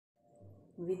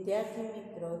વિદ્યાર્થી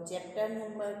મિત્રો, chapter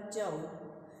number 14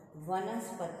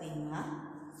 વનસ્પતિમાં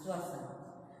શ્વસન.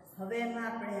 હવે એમાં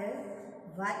આપણે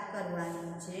વાત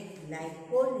કરવાની છે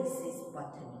ગ્લાયકોલિસિસ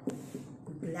પથની.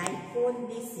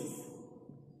 ગ્લાયકોલિસિસ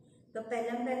તો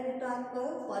પહેલું તો આ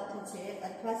કયો પથ છે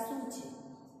અથવા શું છે?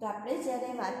 તો આપણે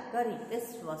જ્યારે વાત કરી કે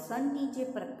શ્વસનની જે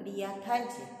પ્રક્રિયા થાય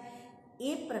છે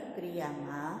એ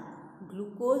પ્રક્રિયામાં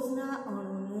ગ્લુકોઝના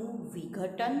અણુનું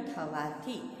વિઘટન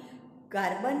થવાથી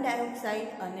કાર્બન ડાયોક્સાઇડ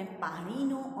અને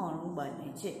પાણીનો અણુ બને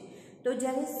છે. તો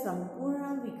જ્યારે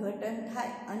સંપૂર્ણ વિઘટન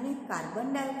થાય અને કાર્બન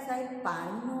ડાયોક્સાઇડ,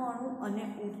 પાણીનો અણુ અને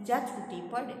ઊર્જા છૂટી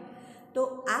પડે તો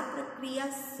આ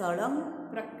પ્રક્રિયા સળંગ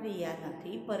પ્રક્રિયા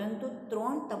નથી, પરંતુ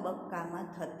 3 તબક્કામાં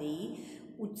થતી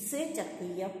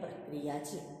ઉત્સેચકીય પ્રક્રિયા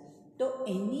છે. તો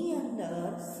એની અંદર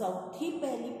સૌથી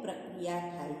પહેલી પ્રક્રિયા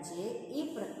થાય છે એ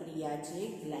પ્રક્રિયા છે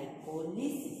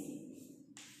ગ્લાયકોલિસિસ.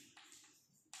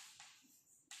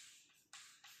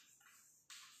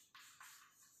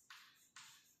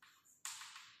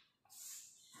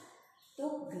 તો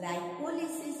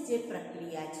ગ્લાયકોલિસિસ જે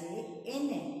પ્રક્રિયા છે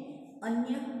એને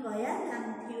અન્ય કયા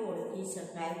નામથી ઓળખી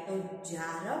શકાય? તો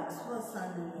જારક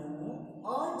શ્વસનનો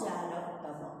અજારક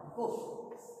તબક્કો.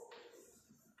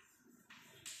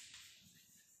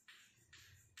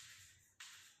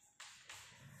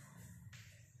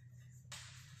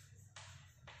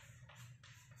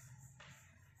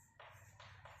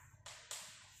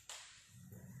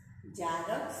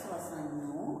 જારક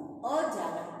શ્વસનનો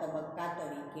અજારક તબક્કા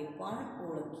તરીકે પણ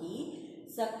ઓળખી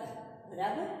શકાય.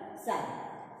 બરાબર? સારું.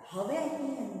 હવે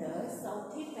એની અંદર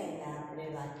સૌથી પહેલા આપણે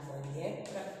વાત કરીએ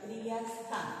પ્રક્રિયા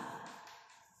સ્થાન.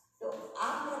 તો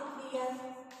આ પ્રક્રિયા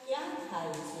ક્યાં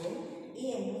થાય છે એ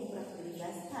એનું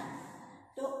પ્રક્રિયા સ્થાન.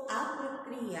 તો આ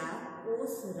પ્રક્રિયા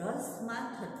કોષરસમાં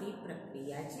થતી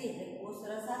પ્રક્રિયા છે. એટલે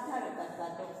કોષરસ આધારક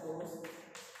અથવા તો કોષ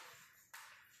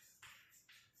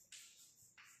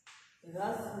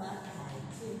રસમાં થાય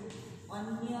છે.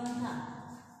 અન્ય નામ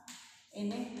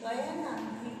એને કયા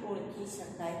નામથી ઓળખી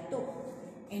શકાય? તો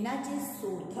એના જે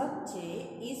શોધક છે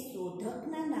એ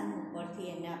શોધકના નામ ઉપરથી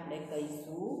એને આપણે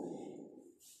કહીશું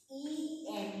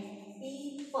EMP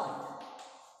પથ.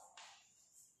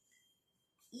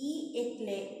 E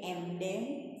એટલે એમ્ડેમ,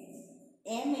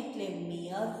 M એટલે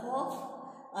મિયરહોફ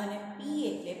અને P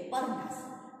એટલે પરનાસ.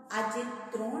 આ જે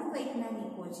 3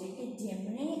 વૈજ્ઞાનિકો છે કે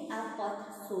જેમણે આ પથ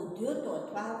શોધ્યો હતો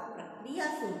અથવા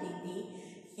પ્રક્રિયા શોધી હતી,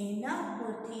 એના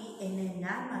પરથી એને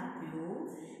નામ આપ્યું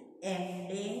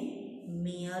એમ્ડેમ,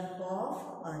 મિયરહોફ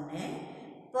અને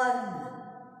પરનાસ.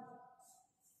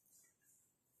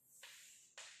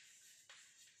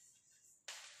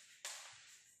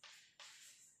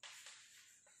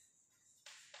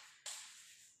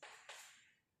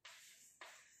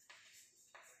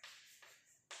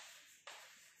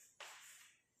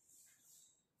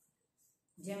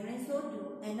 જેમણે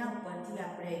શોધ્યું એના ઉપરથી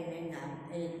આપણે એને નામ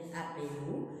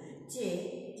આપેલું છે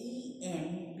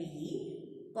EMP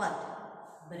પથ.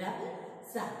 બરાબર?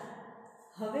 સારું.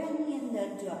 હવે એની અંદર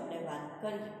જો આપણે વાત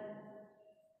કરીએ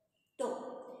તો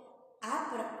આ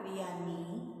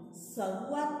પ્રક્રિયાની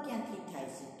શરૂઆત ક્યાંથી થાય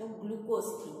છે? તો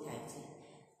ગ્લુકોઝથી થાય છે.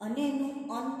 અને એનું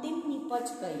અંતિમ નિપજ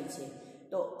કઈ છે?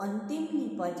 તો અંતિમ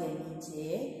નિપજ એની છે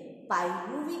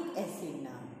પાયરુવિક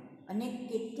એસિડના. અને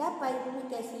કેટલા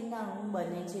પાયરુવિક એસિડના અણુ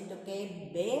બને છે? તો કે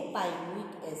 2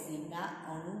 પાયરુવિક એસિડના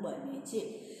અણુ બને છે.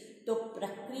 તો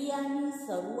પ્રક્રિયાની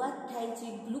શરૂઆત થાય છે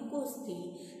ગ્લુકોઝથી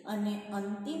અને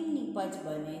અંતિમ નિપજ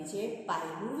બને છે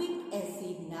પાયરુવિક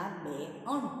એસિડના 2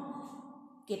 અણુ.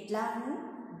 કેટલા અણુ?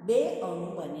 2 અણુ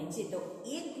બને છે. તો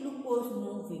એક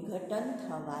ગ્લુકોઝનું વિઘટન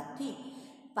થવાથી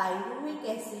પાયરુવિક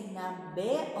એસિડના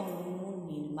 2 અણુનું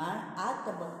નિર્માણ આ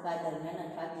તબક્કા દરમિયાન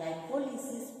અથવા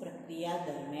ગ્લાયકોલિસિસ પ્રક્રિયા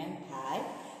દરમિયાન થાય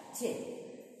છે.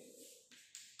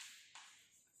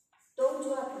 તો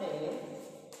જો આપણે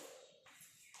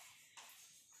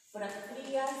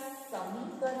પ્રક્રિયા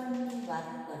સમીકરણની વાત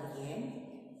કરીએ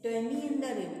તો એની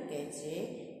અંદર એવું કહે છે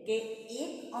કે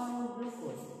એક અણુ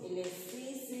ગ્લુકોઝ એટલે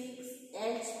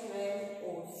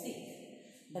C6H12O6,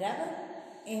 બરાબર,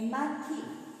 એમાંથી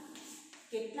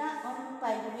કેટલા અણુ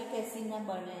પાયરુવિક એસિડના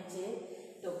બને છે?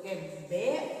 તો કે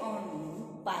 2 અણુ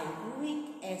પાયરુવિક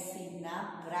એસિડના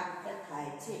પ્રાપ્ત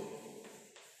થાય છે.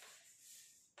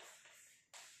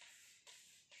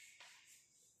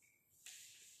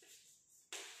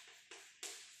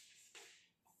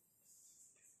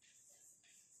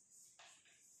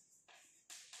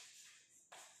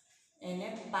 એને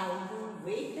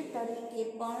પાયરુવેટ તરીકે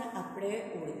પણ આપણે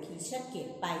ઓળખી શકીએ.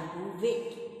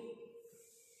 પાયરુવેટ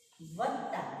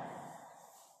વત્તા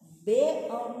 2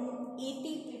 અણુ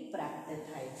ATP પ્રાપ્ત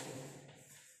થાય છે.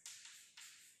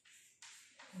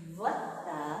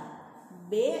 વત્તા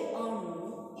 2 અણુ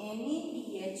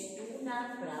NADH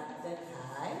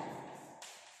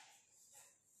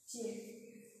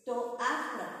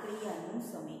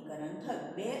સમીકરણ થયું.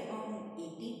 બે અણુ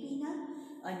એટીપીના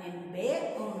અને બે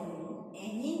અણુ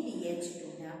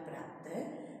NADH2ના પ્રાપ્ત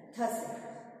થશે.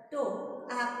 તો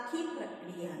આખી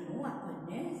પ્રક્રિયાનું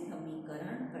આપણને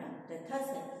સમીકરણ પ્રાપ્ત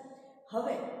થશે.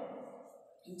 હવે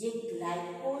જે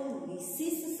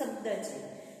ગ્લાયકોલિસિસ શબ્દ છે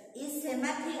એ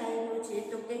શેમાંથી આવેલો છે?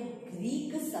 તો કે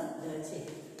ગ્રીક શબ્દ છે.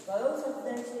 કયો શબ્દ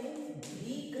છે?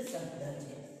 ગ્રીક શબ્દ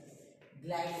છે.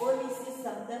 ગ્લાયકોલિસિસ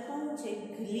શબ્દ કયો છે?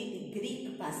 ગ્રીક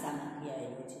ભાષામાંથી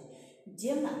આવેલો છે,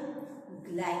 જેમાં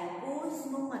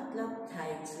ગ્લાયકોઝનો મતલબ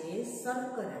થાય છે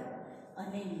શર્કરા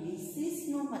અને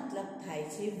લિસિસનો મતલબ થાય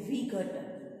છે વિઘટન.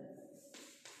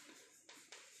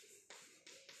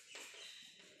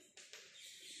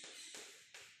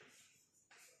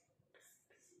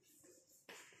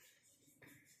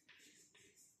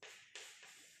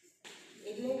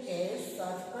 એટલે કે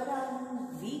શર્કરાનું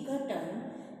વિઘટન,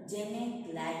 જેને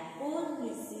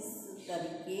ગ્લાયકોલિસિસ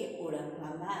તરીકે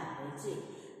ઓળખવામાં આવે છે.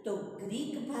 તો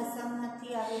ગ્રીક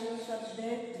ભાષામાંથી આવેલો શબ્દ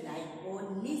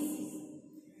ગ્લાયકોલિસિસ.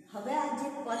 હવે આ જે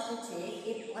પથ છે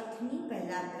એ પથની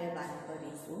પહેલા આપણે વાત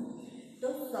કરીશું. તો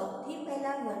સૌથી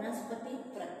પહેલા વનસ્પતિ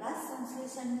પ્રકાશ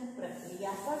સંશ્લેષણની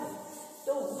પ્રક્રિયા કરે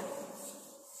તો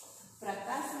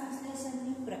પ્રકાશ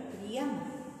સંશ્લેષણની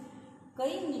પ્રક્રિયામાં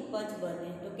કઈ નિપજ બને?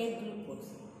 તો કે ગ્લુકોઝ.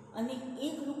 અને એ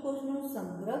ગ્લુકોઝનો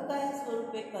સંગ્રહ કયા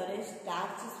સ્વરૂપે કરે?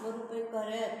 સ્ટાર્ચ સ્વરૂપે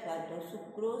કરે અથવા તો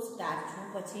સુક્રોઝ. સ્ટાર્ચનું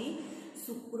પછી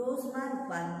સુક્રોઝમાં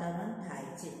રૂપાંતરણ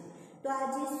થાય છે. તો આ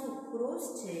જે સુક્રોઝ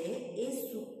છે એ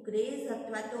સુક્રેઝ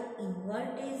અથવા તો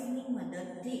ઇન્વર્ટેઝની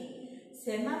મદદથી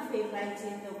શેમાં ફેરવાય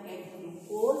છે? તો કે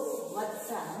ગ્લુકોઝ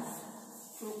વત્તા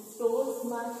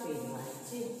ફ્રુક્ટોઝમાં ફેરવાય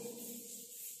છે.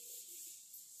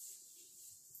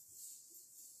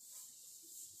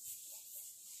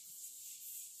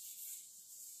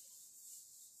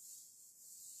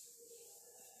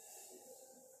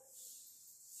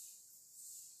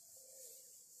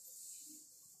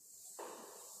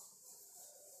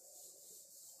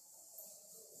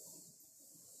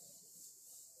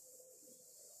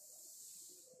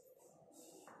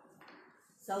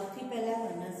 સૌથી પહેલા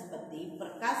વનસ્પતિ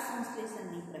પ્રકાશ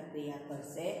સંશ્લેષણની પ્રક્રિયા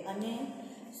કરશે અને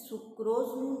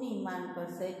સુક્રોઝનું નિર્માણ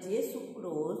કરશે, જે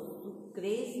સુક્રોઝ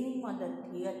સુક્રેઝની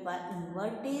મદદથી અથવા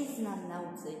ઇન્વર્ટેઝ નામના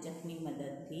ઉત્સેચકની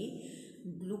મદદથી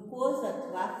ગ્લુકોઝ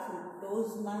અથવા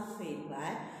ફ્રુક્ટોઝમાં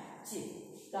ફેરવાય છે.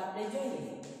 તો આપણે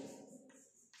જોઈએ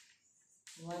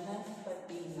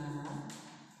વનસ્પતિમાં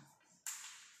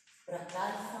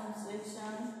પ્રકાશ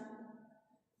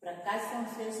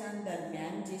સંશ્લેષણ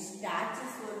દરમિયાન જે સ્ટાર્ચ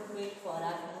સ્વરૂપે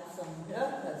ખોરાકનો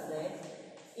સંગ્રહ થશે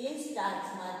એ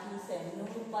સ્ટાર્ચમાંથી શેનું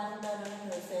રૂપાંતરણ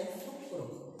થશે?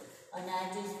 સુક્રોઝ. અને આ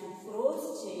જે સુક્રોઝ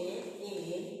છે એ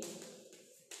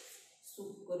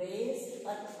સુક્રેઝ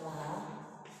અથવા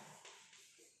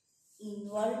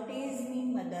ઇન્વર્ટેઝની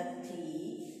મદદથી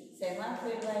શેમાં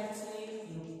ફેરવાય છે?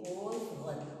 ગ્લુકોઝ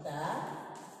વત્તા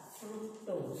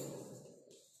ફ્રુક્ટોઝ.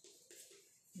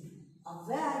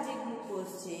 હવે આ જે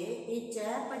ગ્લુકોઝ છે એ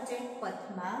ચયાપચય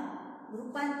પથમાં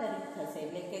રૂપાંતરિત થશે,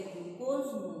 એટલે કે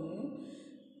ગ્લુકોઝનું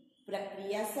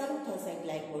પ્રક્રિયા શરૂ થશે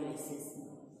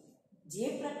ગ્લાયકોલિસિસની. જે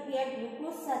પ્રક્રિયા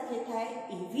ગ્લુકોઝ સાથે થાય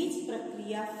એવી જ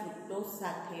પ્રક્રિયા ફ્રુક્ટોઝ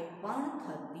સાથે પણ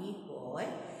થતી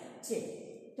હોય છે.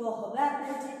 તો હવે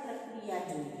આપણે જે પ્રક્રિયા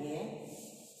જોઈએ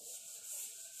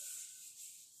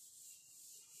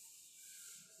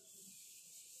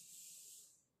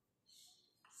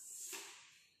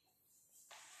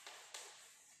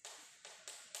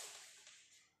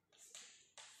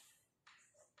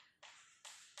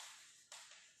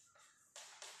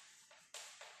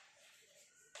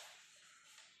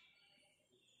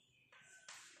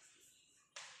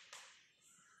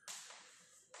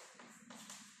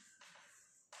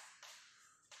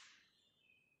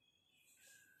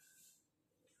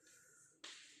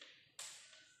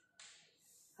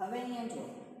હવે અહીંયા જો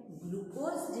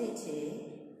ગ્લુકોઝ જે છે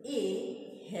એ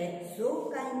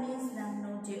હેક્ઝોકાઇનેઝ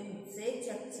નામનો જે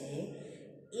ઉત્સેચક છે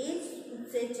એ જ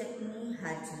ઉત્સેચકની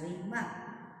હાજરીમાં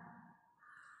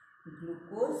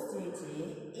ગ્લુકોઝ જે છે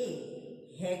એ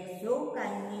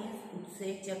હેક્ઝોકાઇનેઝ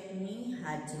ઉત્સેચકની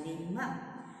હાજરીમાં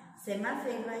શેમાં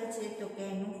ફેરવાય છે? તો કે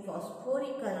એનું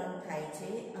ફોસ્ફોરીકરણ થાય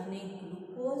છે અને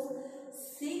ગ્લુકોઝ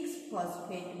 6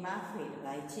 ફોસ્ફેટમાં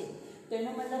ફેરવાય છે. તો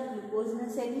એનો મતલબ ગ્લુકોઝને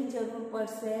શેની જરૂર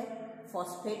પડશે?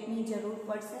 ફોસ્ફેટની જરૂર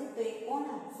પડશે. તો એ કોણ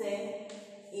આપશે?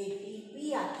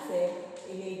 એટીપી આપશે.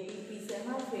 એટલે એટીપી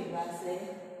શેમાં ફેરવાશે?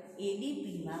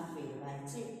 એડીપીમાં ફેરવાય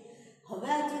છે. હવે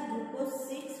આ જે ગ્લુકોઝ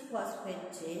 6 ફોસ્ફેટ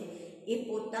છે એ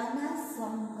પોતાના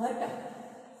સંઘટક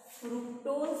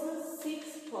ફ્રુક્ટોઝ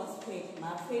 6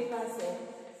 ફોસ્ફેટમાં ફેરવાશે.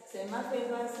 શેમાં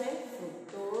ફેરવાશે?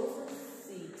 Fructose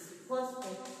 6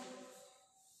 phosphate.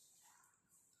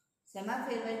 શેમાં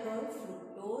ફેરવાઈ ગયો?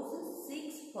 ફ્રુક્ટોઝ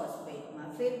 6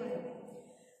 ફોસ્ફેટમાં ફેરવાયો.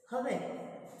 હવે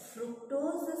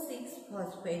ફ્રુક્ટોઝ 6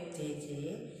 ફોસ્ફેટ જે છે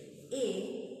એ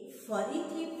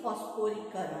ફરીથી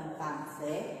ફોસ્ફોરીકરણ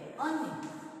પામશે અને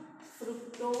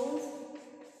ફ્રુક્ટોઝ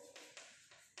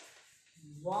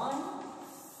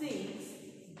 1,6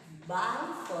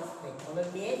 બાયફોસ્ફેટ. હવે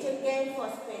બે જગ્યાએ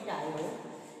ફોસ્ફેટ આવ્યો,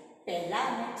 પહેલા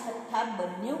અને છઠ્ઠા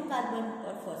બંને કાર્બન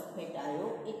પર ફોસ્ફેટ આવ્યો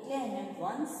એટલે એને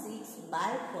 1,6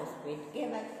 બાયફોસ્ફેટ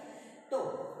કહેવાય. તો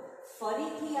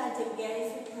ફરીથી આ જગ્યાએ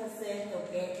શું થશે? તો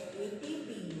કે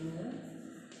એટીપીનું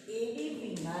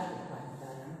એડીપીમાં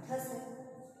રૂપાંતરણ થશે.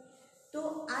 તો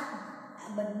આ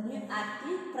બંને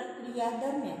આટલી પ્રક્રિયા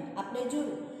દરમિયાન આપણે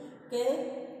જોયું કે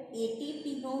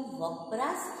એટીપીનો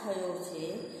વપરાશ થયો છે.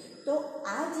 તો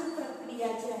આ જે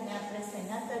પ્રક્રિયા છે અને આપણે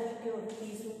શેના તરીકે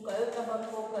ઓળખીશું? કયો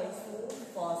તબક્કો કહીશું?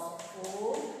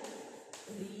 ફોસ્ફોરીકરણ.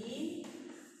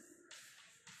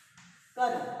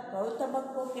 કયો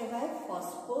તબક્કો કહેવાય?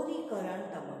 ફોસ્ફોરીકરણ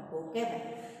તબક્કો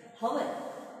કહેવાય. હવે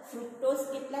ફ્રુક્ટોઝ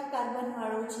કેટલા કાર્બન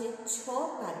વાળો છે? 6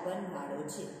 કાર્બન વાળો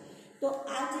છે. તો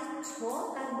આ જે 6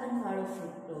 કાર્બન વાળો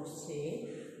ફ્રુક્ટોઝ છે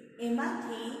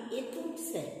એમાંથી એ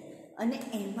તૂટશે અને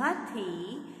એમાંથી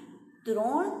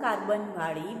 3 કાર્બન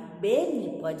વાળી 2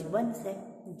 નિપજ બનશે,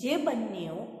 જે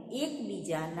બંનેઓ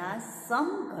એકબીજાના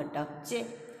સમઘટક છે.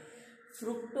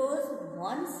 ફ્રુક્ટોઝ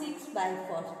 1,6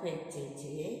 બાયફોસ્ફેટ જે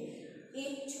છે એ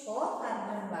 6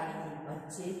 કાર્બન વાળી નિપજ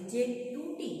છે જે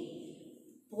તૂટી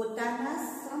પોતાના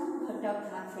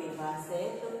સમઘટકમાં ફેરવાશે.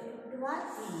 તો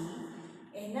તૂટવાથી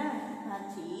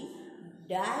એનામાંથી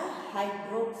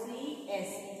ડાયહાઇડ્રોક્સી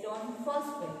એસિટોન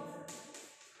ફોસ્ફેટ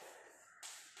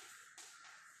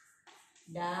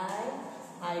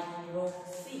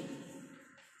ડાયહાઇડ્રોક્સી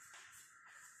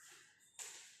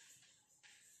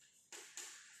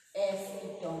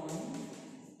એસિટોન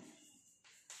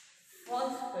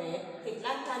ફોસ્ફેટ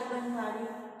કેટલા કાર્બન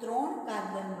વાળી? 3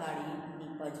 કાર્બન વાળી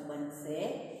નિપજ બનશે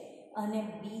અને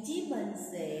બીજી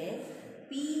બનશે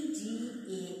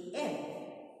PGAF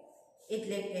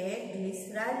એટલે કે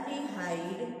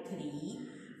ગ્લિસરાલ્ડિહાઇડ 3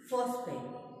 ફોસ્ફેટ.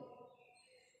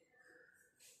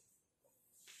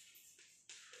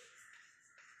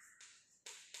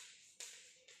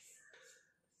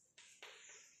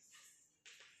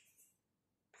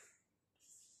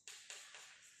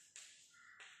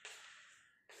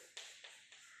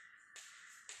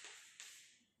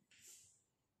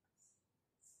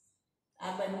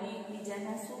 આ બંને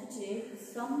એકબીજાના શું છે?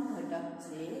 સમઘટક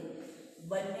છે.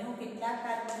 બંને કેટલા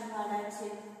કાર્બન વાળા છે?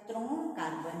 3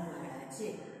 કાર્બન વાળા છે.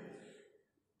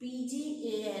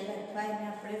 PGAL અથવા એને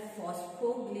આપણે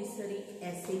ફોસ્ફોગ્લિસરિક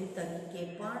એસિડ તરીકે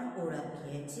પણ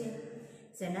ઓળખીએ છીએ.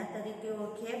 શેના તરીકે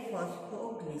ઓળખીએ?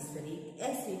 Phosphoglyceric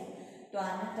acid. તો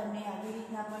આને તમે આવી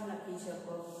રીતના પણ લખી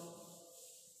શકો,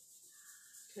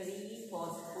 3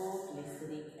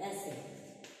 ફોસ્ફોગ્લિસરિક એસિડ.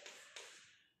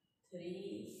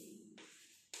 3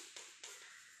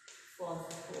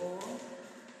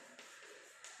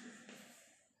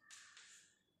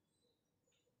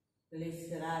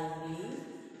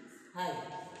 ફોસ્ફોગ્લિસરાલ્ડિહાઇડ.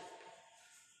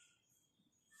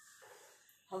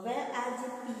 હવે આ જે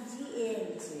PGAL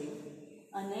છે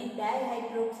અને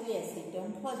ડાયહાઇડ્રોક્સી એસિટોન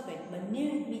ફોસ્ફેટ બંને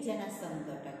એકબીજાના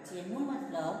સમઘટક છે. એનો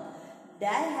મતલબ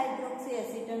ડાયહાઇડ્રોક્સી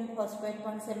એસિટોન ફોસ્ફેટ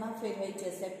પણ શેમાં ફેરવાઈ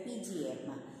જશે?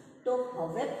 PGALમાં. તો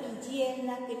હવે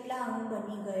PGALના કેટલા અણુ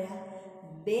બની ગયા?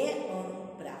 2 અણુ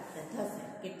પ્રાપ્ત થશે.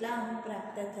 કેટલા અણુ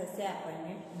પ્રાપ્ત થશે?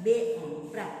 આપણને 2 અણુ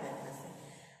પ્રાપ્ત થશે.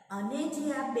 અને જે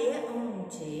આ 2 અણુ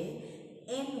છે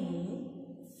એનું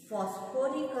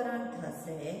ફોસ્ફોરીકરણ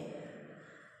થશે,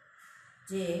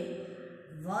 જે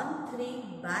 1,3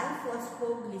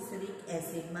 બાયફોસ્ફોગ્લિસરિક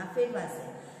એસિડમાં ફેરવાશે.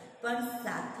 પણ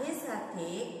સાથે સાથે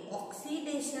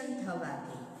ઓક્સિડેશન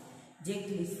થવાથી જે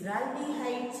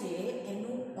ગ્લિસરાલ્ડિહાઇડ છે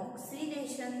એનું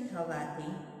ઓક્સિડેશન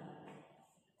થવાથી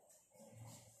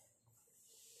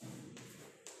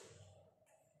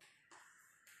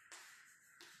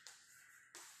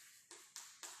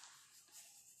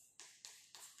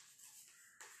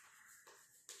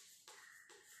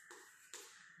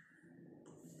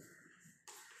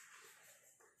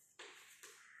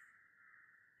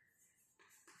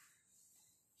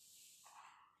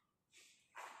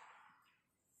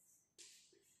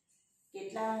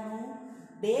કેટલા અણુ?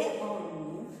 2 અણુ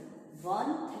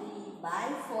 1,3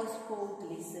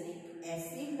 બાયફોસ્ફોગ્લિસરિક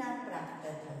એસિડના પ્રાપ્ત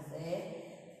થશે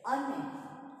અને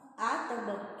આ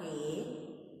તબક્કે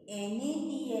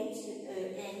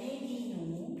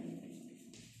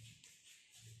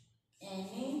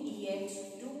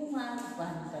NADH2 માં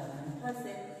રૂપાંતરણ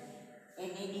થશે.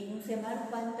 NAD નું શેમાં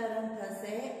રૂપાંતરણ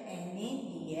થશે?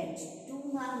 NADH2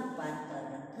 માં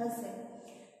રૂપાંતરણ થશે.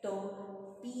 તો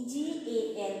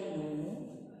PGAL નું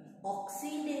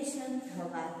ઓક્સિડેશન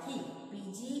થવાથી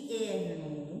PgAl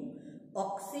નું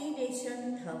ઓક્સિડેશન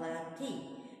થવાથી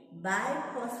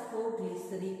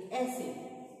બાયફોસ્ફોગ્લિસરિક એસિડ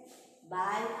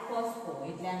બાયફોસ્ફો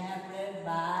એટલે આને આપણે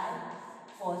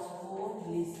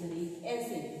બાયફોસ્ફોગ્લિસરિક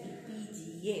એસિડ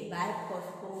PGA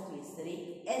બાયફોસ્ફોગ્લિસરિક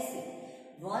એસિડ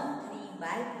 1,3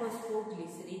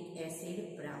 બાયફોસ્ફોગ્લિસરિક એસિડ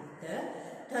પ્રાપ્ત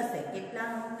થશે. કેટલા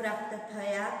અણુ પ્રાપ્ત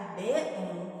થયા? 2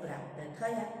 અણુ પ્રાપ્ત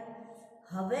થયા.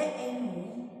 હવે એનું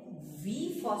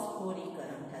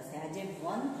વિફોસ્ફોરીકરણ થશે. આ જે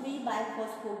 1,3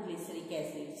 બાયફોસ્ફોગ્લિસરિક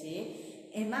એસિડ છે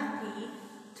એમાંથી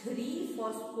 3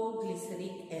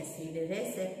 ફોસ્ફોગ્લિસરિક એસિડ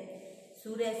રહેશે.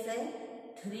 શું રહેશે?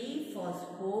 3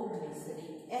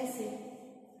 ફોસ્ફોગ્લિસરિક એસિડ.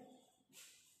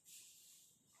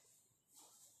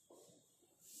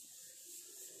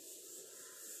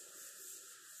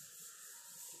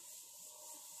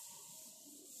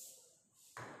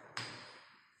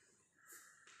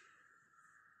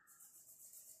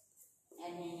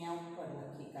 અને અહીંયા ઉપર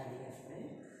લખી કાઢીએ આપણે.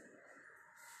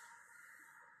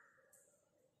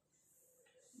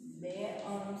 2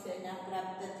 અણુ શેના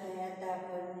પ્રાપ્ત થયા હતા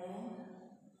આપણને?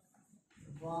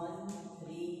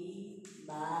 1,3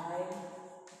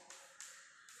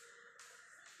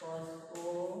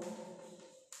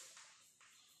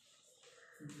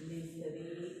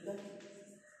 બાયફોસ્ફોગ્લિસરિક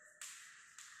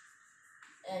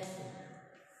એસિડ.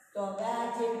 તો હવે આ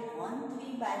જે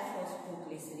 1,3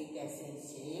 બાયફોસ્ફોગ્લિસરિક એસિડ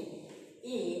છે એ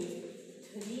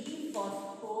 3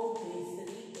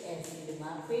 ફોસ્ફોગ્લિસરિક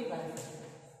એસિડમાં ફેરવાશે.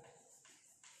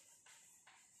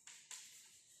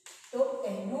 તો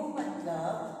એનો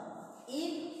મતલબ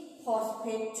એક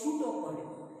ફોસ્ફેટ છૂટો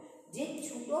પડ્યો. જે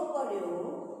છૂટો પડ્યો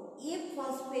એ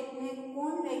ફોસ્ફેટને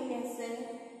કોણ લઈ લેશે?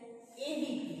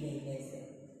 એડીપી લઈ લેશે.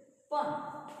 પણ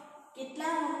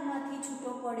કેટલા અણુમાંથી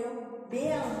છૂટો પડ્યો? 2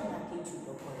 અણુમાંથી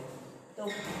છૂટો પડ્યો. તો 2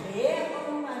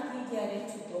 અણુમાંથી જ્યારે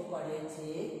છૂટો પડે છે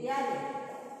ત્યારે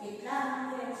કેટલા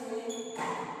અણુ રહેશે?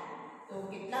 તો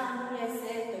કેટલા અણુ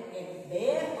રહેશે? તો કે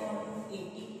 2 અણુ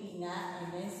એટીપીના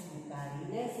એને સ્વીકારી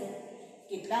લેશે.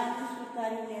 કેટલા અણુ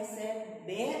સ્વીકારી લેશે?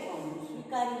 2 અણુ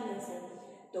સ્વીકારી લેશે.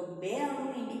 તો 2 અણુ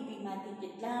એટીપીમાંથી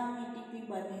કેટલા અણુ એટીપી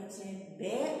બને છે?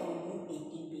 2 અણુ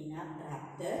એટીપીના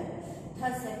પ્રાપ્ત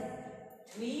થશે.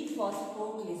 3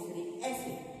 ફોસ્ફોગ્લિસરિક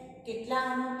એસિડ. કેટલા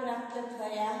અણુ પ્રાપ્ત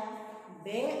થયા?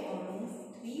 2 અણુ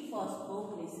 3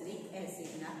 ફોસ્ફોગ્લિસરિક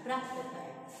એસિડના પ્રાપ્ત થયા.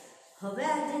 હવે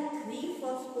આ જે 3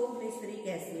 ફોસ્ફોગ્લિસરિક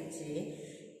એસિડ છે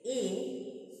એ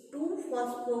 2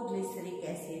 ફોસ્ફોગ્લિસરિક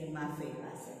એસિડમાં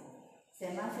ફેરવાશે.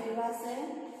 શેમાં ફેરવાશે?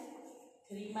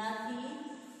 3 માંથી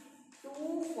 2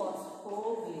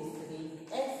 ફોસ્ફોગ્લિસરિક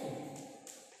એસિડ.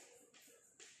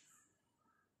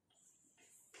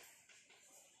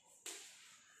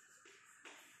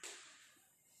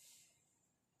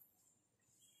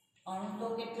 અણુ તો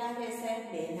કેટલા રહેશે?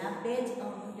 2 ના 2 જ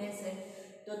અણુ રહેશે.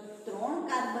 તો 3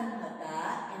 કાર્બન હતા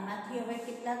એમાંથી હવે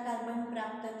કેટલા કાર્બન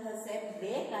પ્રાપ્ત થશે?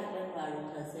 2 કાર્બન વાળું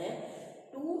થશે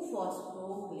 2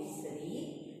 ફોસ્ફોગ્લિસરિક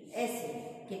એસિડ.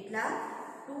 કેટલા?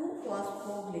 2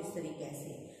 ફોસ્ફોગ્લિસરિક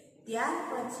એસિડ. ત્યાર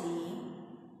પછી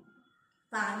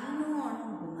પાણીનો અણુ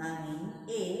ગુમાવી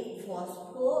એ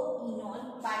ફોસ્ફોઇનોલ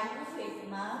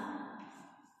પાયરુવેટમાં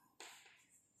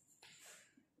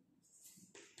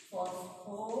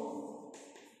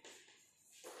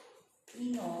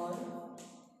ફોસ્ફોઇનોલ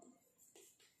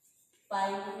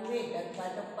પાયરુવેટ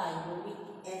અથવા તો પાયરુવિક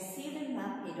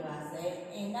એસિડમાં ફેરવાશે.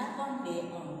 એના પણ 2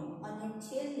 અણુ. અને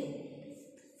છેલ્લે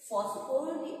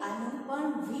આનું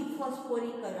પણ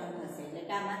વિફોસ્ફોરીકરણ થશે. એટલે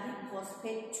કે આમાંથી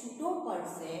ફોસ્ફેટ છૂટો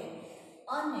પડશે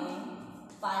અને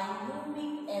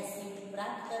પાયરુવિક એસિડ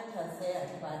પ્રાપ્ત થશે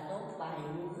અથવા તો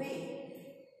પાયરુવેટ.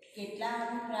 કેટલા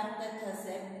અણુ પ્રાપ્ત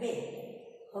થશે? 2.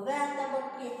 હવે આ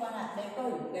તબક્કે પણ આપણે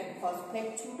કહ્યું કે ફોસ્ફેટ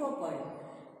છૂટો પડે.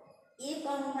 એક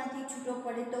અણુમાંથી છૂટો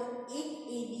પડે તો એક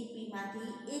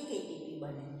એડીપીમાંથી એક એટીપી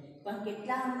બને. પણ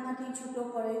કેટલા અણુમાંથી છૂટો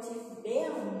પડે છે? 2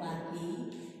 અણુમાંથી.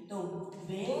 તો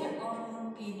 2 અણુ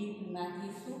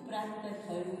એડીપીમાંથી શું પ્રાપ્ત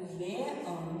થયું? 2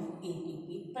 અણુ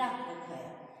એટીપી પ્રાપ્ત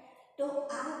થયા. તો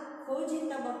આ આખો જે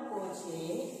તબક્કો છે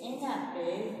એને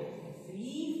આપણે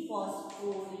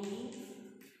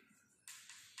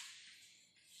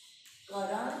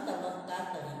વિફોસ્ફોરીકરણ તબક્કા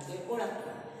તરીકે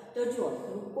ઓળખવા. તો જો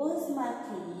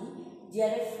ગ્લુકોઝમાંથી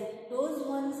જ્યારે ફ્રુક્ટોઝ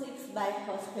 1,6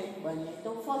 બાયફોસ્ફેટ બને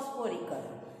તો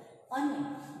ફોસ્ફોરીકરણ, અને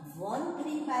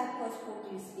 1,3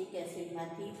 બાયફોસ્ફોગ્લિસરિક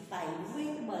એસિડમાંથી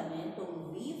પાયરુવેટ બને તો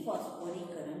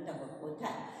વિફોસ્ફોરીકરણ તબક્કો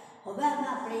થાય. હવે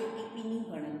આમાં આપણે એટીપીની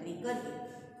ગણતરી કરીએ.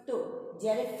 તો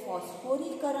જ્યારે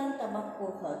ફોસ્ફોરીકરણ તબક્કો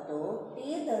હતો તે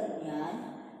દરમિયાન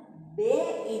 2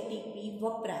 એટીપી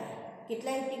વપરાયા.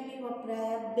 કેટલા એટીપી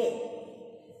વપરાયા? 2.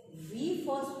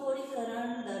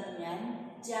 વિફોસ્ફોરીકરણ દરમિયાન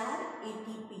 4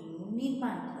 એટીપીનું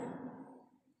નિર્માણ થયું.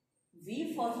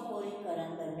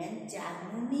 દ્વિફોસ્ફોરીકરણ દરમિયાન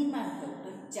 4નું નિર્માણ થયું.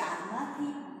 તો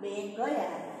 4માંથી 2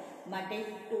 ગયા માટે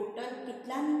ટોટલ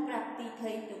કેટલાની પ્રાપ્તિ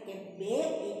થઈ? તો કે 2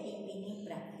 એટીપીની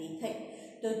પ્રાપ્તિ થઈ.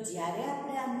 તો જ્યારે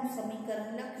આપણે આનું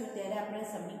સમીકરણ લખ્યું ત્યારે આપણે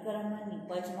સમીકરણમાં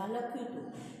નિપજમાં લખ્યું હતું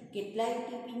કેટલા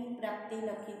એટીપીની પ્રાપ્તિ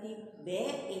લખી હતી? 2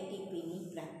 એટીપીની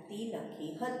પ્રાપ્તિ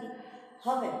લખી હતી.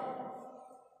 હવે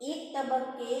એક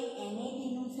તબક્કે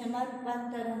NADનું શેમાં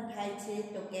રૂપાંતરણ થાય છે?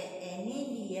 તો કે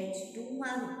NADH2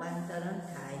 માં રૂપાંતરણ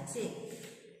થાય છે.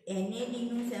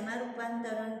 NADનું શેમાં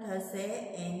રૂપાંતરણ થશે?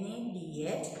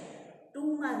 NADH2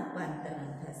 માં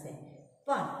રૂપાંતરણ થશે.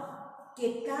 પણ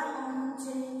કેટલા અણુ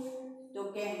છે? તો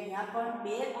કે અહીંયા પણ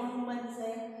 2 અણુ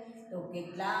બનશે. તો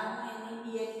કેટલા અણુ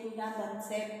NADH2 ના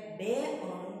બનશે? 2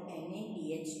 અણુ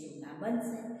NADH2 ના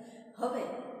બનશે. હવે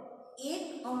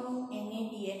એક અણુ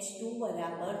NADH2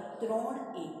 બરાબર 3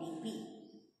 એટીપી.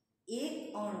 એક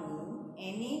અણુ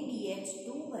NADH2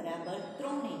 બરાબર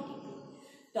 3 એટીપી.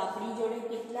 તો આપણી જોડે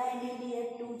કેટલા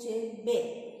NADH2 છે? 2.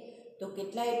 તો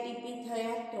કેટલા એટીપી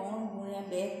થયા? 3 ગુણ્યા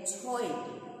 2 6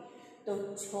 એટીપી. તો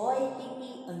 6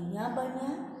 એટીપી અહીંયા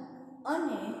બન્યા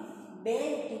અને 2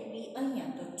 એટીપી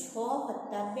અહીંયા. તો 6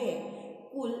 વત્તા 2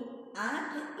 કુલ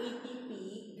 8 એટીપી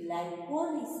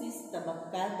ગ્લાયકોલિસિસ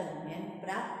તબક્કા દરમિયાન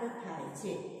પ્રાપ્ત થાય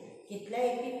છે. કેટલા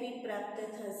એટીપી પ્રાપ્ત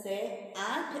થશે?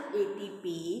 8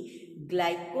 એટીપી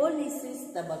ગ્લાયકોલિસિસ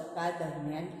તબક્કા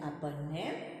દરમિયાન આપણને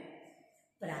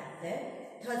પ્રાપ્ત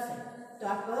થશે. તો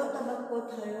આ કયો તબક્કો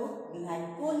થયો?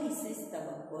 ગ્લાયકોલિસિસ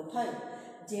તબક્કો થયો.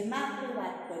 જેમાં આપણે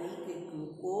વાત કરી કે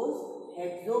ગ્લુકોઝ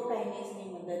હેક્ઝોકાઇનેઝની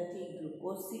મદદથી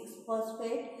ગ્લુકોઝ 6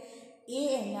 ફોસ્ફેટ,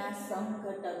 એના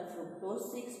સમઘટક ફ્રુક્ટોઝ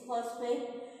 6 ફોસ્ફેટ,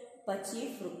 પછી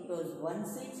ફ્રુક્ટોઝ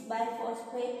 1,6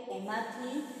 બાયફોસ્ફેટ,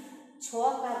 એમાંથી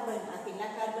 6 કાર્બન, આ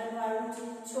કેટલા કાર્બન વાળું છે?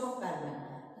 6 કાર્બન,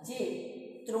 જે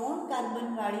 3 કાર્બન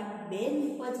વાળી 2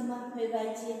 નિપજમાં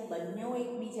ફેરવાય છે. બંને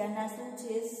એકબીજાના શું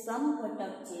છે?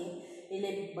 સમઘટક છે.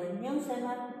 એટલે બંને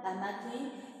શેમાં? આમાંથી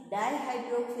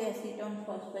ડાયહાઇડ્રોક્સી એસિટોન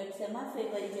ફોસ્ફેટ શેમાં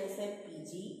ફેરવાઈ જશે?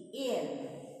 PgAl.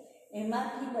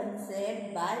 એમાંથી બનશે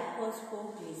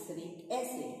બાયફોસ્ફોગ્લિસરિક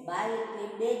એસિડ. બાય એટલે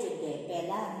 2 જગ્યાએ,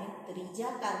 પહેલા અને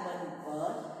ત્રીજા કાર્બન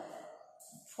ઉપર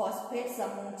ફોસ્ફેટ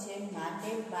સમૂહ છે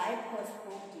માટે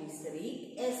બાયફોસ્ફોગ્લિસરિક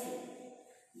એસિડ.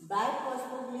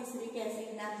 બાયફોસ્ફોગ્લિસરિક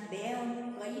એસિડના 2 અણુ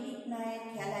કઈ રીતના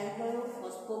ખ્યાલ આવી ગયો?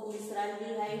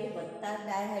 ફોસ્ફોગ્લિસરાલ્ડિહાઇડ વત્તા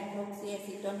ડાયહાઇડ્રોક્સી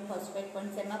એસિટોન ફોસ્ફેટ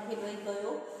પણ શેમાં ફેરવાઈ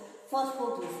ગયો?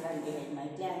 ફોસ્ફોગ્લિસરાલ્ડિહાઇડમાં.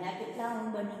 એટલે આના કેટલા અણુ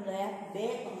બની ગયા?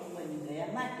 2 અણુ બની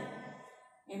ગયા. માટે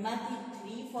એમાંથી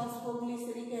 3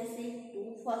 phosphoglyceric acid, 2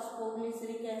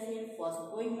 phosphoglyceric acid,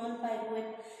 ફોસ્ફોઇનોલ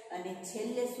pyruvate અને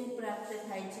છેલ્લે શું પ્રાપ્ત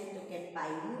થાય છે? તો કે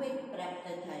પાયરુવેટ પ્રાપ્ત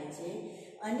થાય છે.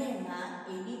 અને એમાં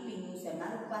એડીપીનું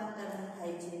શેમાં રૂપાંતરણ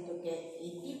થાય છે? તો કે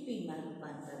એટીપીમાં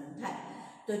રૂપાંતરણ થાય.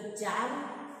 તો 4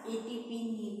 એટીપી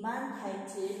નિર્માણ થાય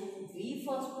છે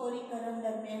દ્વિફોસ્ફોરીકરણ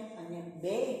દરમિયાન અને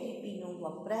 2 એટીપીનો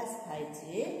વપરાશ થાય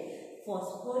છે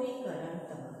ફોસ્ફોરીકરણ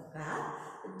તબક્કા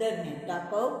દરમિયાન. તો આ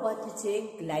કયો પથ છે?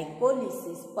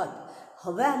 ગ્લાયકોલિસિસ પથ.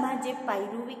 હવે આમાં જે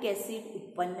પાયરુવિક એસિડ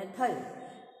ઉત્પન્ન થયો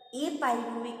એ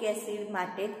પાયરુવિક એસિડ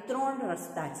માટે 3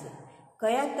 રસ્તા છે.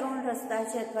 કયા 3 રસ્તા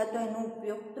છે અથવા તો એનો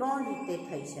ઉપયોગ 3 રીતે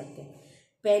થઈ શકે?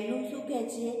 પહેલું શું કહે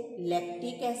છે?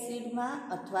 લેક્ટિક એસિડમાં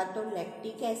અથવા તો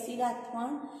લેક્ટિક એસિડ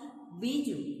આથવણ.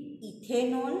 બીજું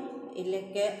ઇથેનોલ એટલે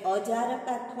કે અજારક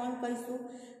આથવણ કહીશું.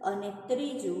 અને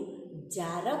ત્રીજું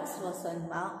જારક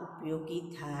શ્વસનમાં ઉપયોગી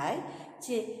થાય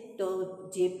છે. તો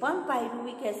જે પણ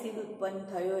પાયરુવિક એસિડ ઉત્પન્ન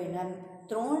થયો એના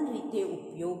 3 રીતે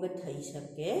ઉપયોગ થઈ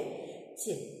શકે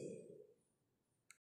છે.